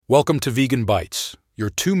Welcome to Vegan Bites, your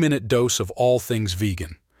 2-minute dose of all things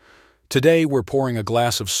vegan. Today, we're pouring a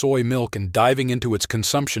glass of soy milk and diving into its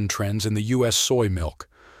consumption trends in the U.S. Soy milk,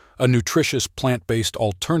 a nutritious plant-based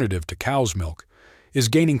alternative to cow's milk, is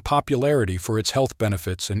gaining popularity for its health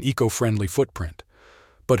benefits and eco-friendly footprint.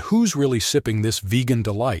 But who's really sipping this vegan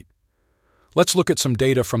delight? Let's look at some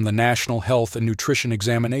data from the National Health and Nutrition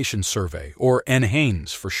Examination Survey, or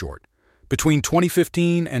NHANES for short. Between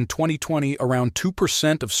 2015 and 2020, around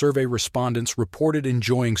 2% of survey respondents reported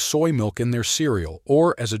enjoying soy milk in their cereal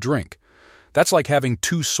or as a drink. That's like having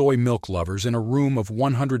 2 soy milk lovers in a room of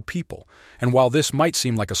 100 people, and while this might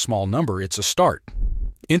seem like a small number, it's a start.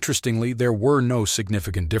 Interestingly, there were no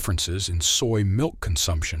significant differences in soy milk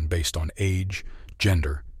consumption based on age,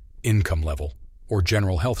 gender, income level, or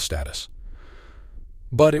general health status.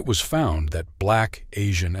 But it was found that Black,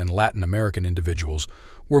 Asian, and Latin American individuals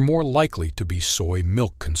were more likely to be soy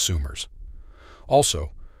milk consumers.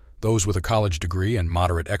 Also, those with a college degree and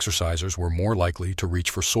moderate exercisers were more likely to reach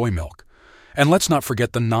for soy milk. And let's not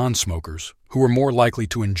forget the non-smokers, who were more likely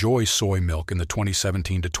to enjoy soy milk in the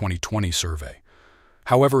 2017 to 2020 survey.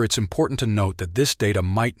 However, it's important to note that this data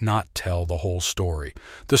might not tell the whole story.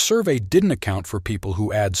 The survey didn't account for people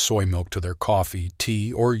who add soy milk to their coffee,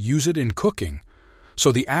 tea, or use it in cooking.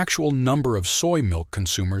 So the actual number of soy milk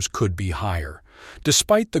consumers could be higher.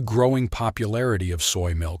 Despite the growing popularity of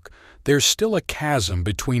soy milk, there's still a chasm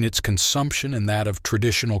between its consumption and that of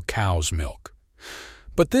traditional cow's milk.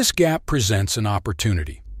 But this gap presents an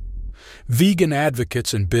opportunity. Vegan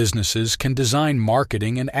advocates and businesses can design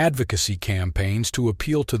marketing and advocacy campaigns to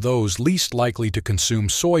appeal to those least likely to consume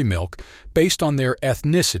soy milk based on their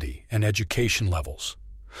ethnicity and education levels.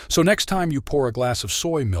 So next time you pour a glass of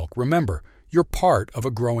soy milk, remember, you're part of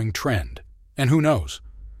a growing trend. And who knows?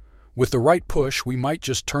 With the right push, we might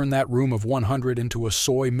just turn that room of 100 into a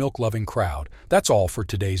soy milk-loving crowd. That's all for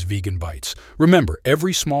today's Vegan Bites. Remember,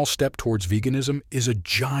 every small step towards veganism is a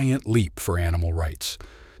giant leap for animal rights.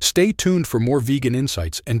 Stay tuned for more vegan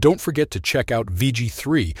insights, and don't forget to check out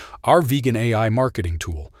VG3, our vegan AI marketing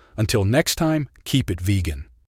tool. Until next time, keep it vegan.